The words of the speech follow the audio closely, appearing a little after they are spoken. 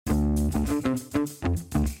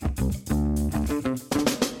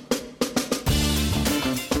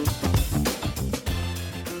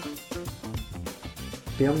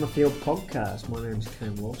Beyond the Field podcast. My name is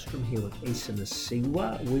Cam Wallstrom here with Isa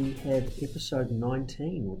Nasiwa. We have episode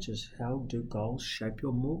 19, which is how do goals shape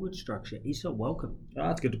your mortgage structure? Isa, welcome.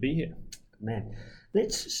 It's good to be here. Man,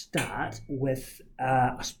 let's start with,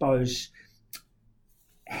 I suppose,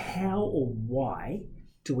 how or why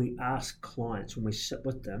do we ask clients when we sit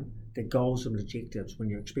with them their goals and objectives,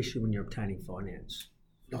 especially when you're obtaining finance?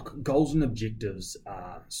 Look, goals and objectives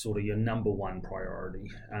are sort of your number one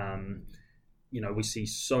priority. We see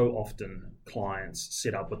so often clients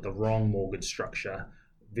set up with the wrong mortgage structure,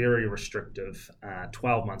 very restrictive.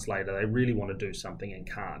 12 months later, they really want to do something and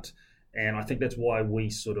can't. And I think that's why we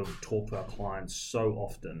sort of talk to our clients so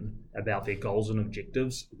often about their goals and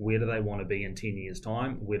objectives. Where do they want to be in 10 years'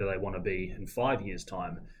 time? Where do they want to be in 5 years'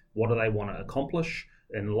 time? What do they want to accomplish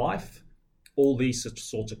in life? All these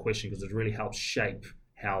sorts of questions, because it really helps shape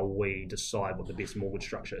how we decide what the best mortgage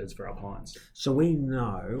structure is for our clients. So we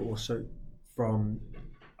know also from,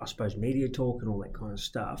 I suppose, media talk and all that kind of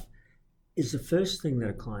stuff, is the first thing that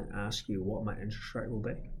a client asks you what my interest rate will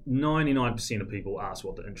be? 99% of people ask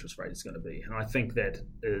what the interest rate is going to be. And I think that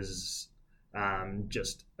is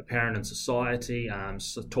just apparent in society,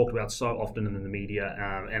 talked about so often in the media,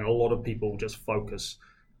 and a lot of people just focus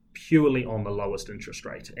purely on the lowest interest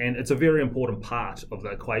rate. And it's a very important part of the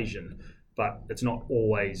equation, but it's not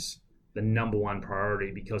always the number one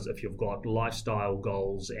priority, because if you've got lifestyle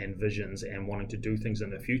goals and visions and wanting to do things in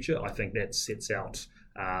the future, I think that sets out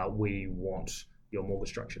we want your mortgage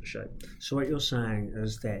structure to shape. So what you're saying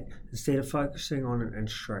is that instead of focusing on an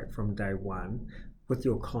interest rate from day one with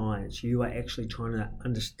your clients, you are actually trying to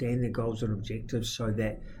understand their goals and objectives so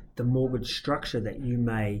that the mortgage structure that you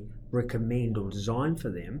may recommend or design for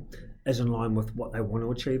them is in line with what they want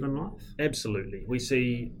to achieve in life? Absolutely. We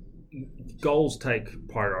see goals take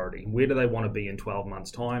priority. Where do they want to be in 12 months'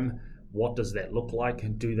 time? What does that look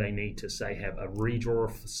like? Do they need to, say, have a redraw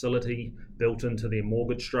facility built into their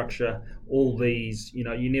mortgage structure? All these, you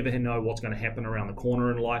never know what's going to happen around the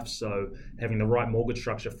corner in life. So having the right mortgage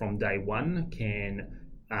structure from day one can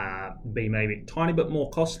be maybe a tiny bit more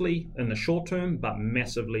costly in the short term, but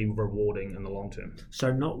massively rewarding in the long term. So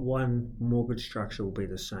not one mortgage structure will be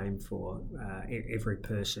the same for every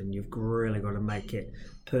person. You've really got to make it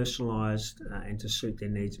personalised and to suit their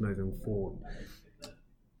needs moving forward.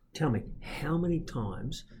 Tell me, how many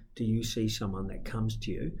times do you see someone that comes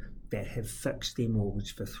to you that have fixed their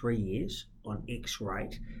mortgage for 3 years on X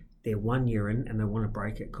rate? They're 1 year in and they want to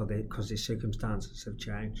break it because their circumstances have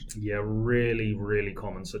changed. Yeah, really, really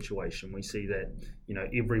common situation. We see that,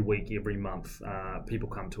 every week, every month, people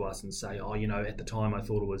come to us and say, at the time I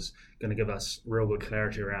thought it was going to give us real good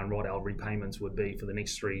clarity around what our repayments would be for the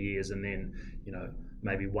next 3 years. And then,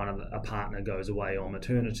 maybe a partner goes away on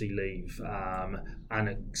maternity leave,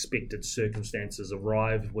 unexpected circumstances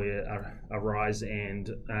arise and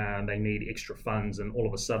they need extra funds, and all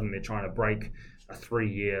of a sudden they're trying to break a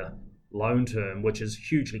 3-year loan term, which is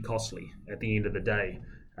hugely costly at the end of the day.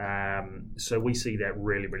 So we see that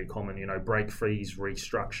really, really common, break fees,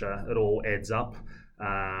 restructure, it all adds up.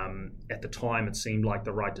 At the time it seemed like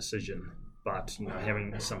the right decision, but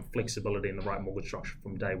having some flexibility in the right mortgage structure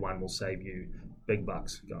from day one will save you big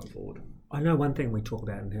bucks going forward. I know one thing we talk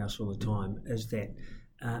about in house all the time is that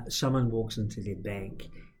someone walks into their bank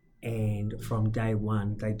and from day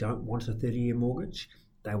one they don't want a 30-year mortgage,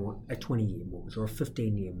 they want a 20-year mortgage or a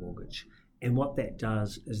 15-year mortgage. And what that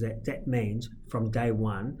does is that means from day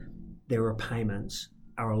one their repayments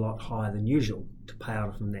are a lot higher than usual to pay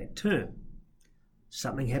out from that term.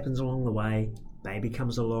 Something happens along the way, baby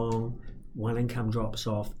comes along, one income drops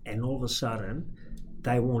off, and all of a sudden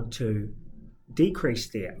they want to decrease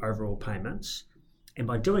their overall payments, and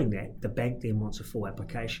by doing that the bank then wants a full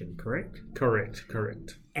application, correct? Correct.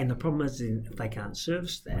 And the problem is if they can't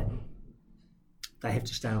service that, they have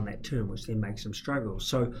to stay on that term, which then makes them struggle.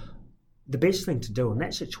 So the best thing to do in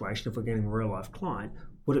that situation, if we're getting a real life client,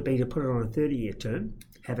 would it be to put it on a 30-year term,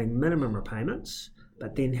 having minimum repayments,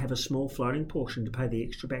 but then have a small floating portion to pay the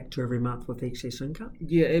extra back to every month with excess income?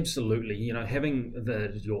 Yeah, absolutely. Having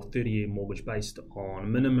your 30-year mortgage based on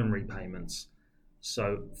minimum repayments.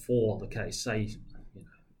 So for the case, say,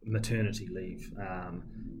 maternity leave,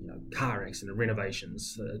 car accident,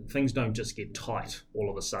 renovations, things don't just get tight all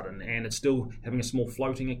of a sudden, and it's still having a small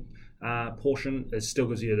floating portion. It still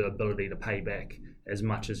gives you the ability to pay back as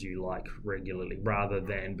much as you like regularly, rather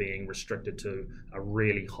than being restricted to a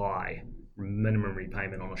really high minimum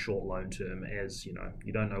repayment on a short loan term, as you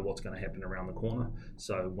don't know what's going to happen around the corner.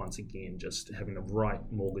 So once again, just having the right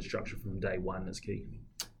mortgage structure from day one is key.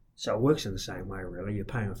 So it works in the same way, really. You're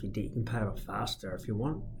paying off your debt. You can pay it off faster if you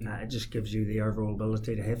want. It just gives you the overall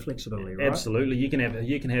ability to have flexibility, right? Absolutely. You can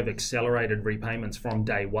have accelerated repayments from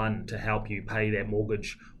day one to help you pay that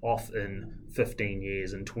mortgage off in 15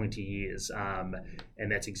 years and 20 years.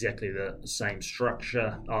 And that's exactly the same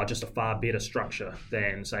structure, just a far better structure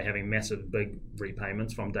than, say, having massive big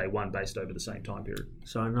repayments from day one based over the same time period.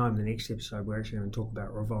 So I know in the next episode we're actually going to talk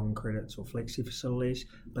about revolving credits or flexi facilities,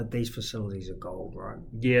 but these facilities are gold, right?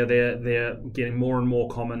 Yeah, they're getting more and more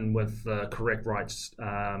common with correct rights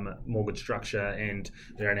mortgage structure, and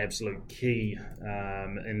they're an absolute key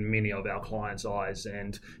in many of our clients' eyes.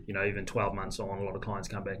 And even 12 months on, a lot of clients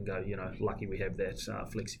come back and go, lucky we have that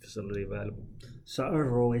flexi facility available. So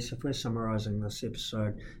overall, Lisa, if we're summarising this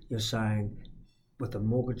episode, you're saying with the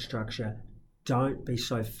mortgage structure, don't be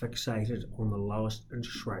so fixated on the lowest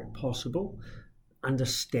interest rate possible.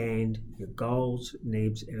 Understand your goals,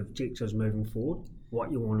 needs, and objectives moving forward,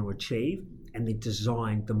 what you want to achieve, and then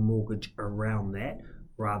design the mortgage around that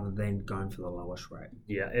rather than going for the lowest rate.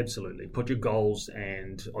 Yeah, absolutely. Put your goals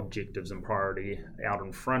and objectives and priority out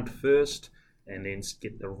in front first, and then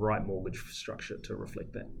get the right mortgage structure to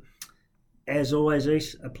reflect that. As always,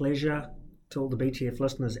 Ise, a pleasure. To all the BTF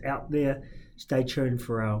listeners out there, stay tuned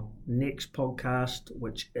for our next podcast,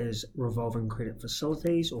 which is revolving credit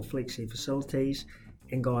facilities or flexi facilities.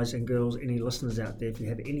 And guys and girls, any listeners out there, if you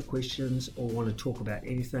have any questions or want to talk about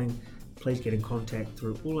anything, please get in contact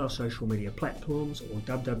through all our social media platforms or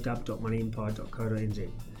www.moneyempire.co.nz.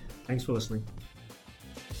 Thanks for listening.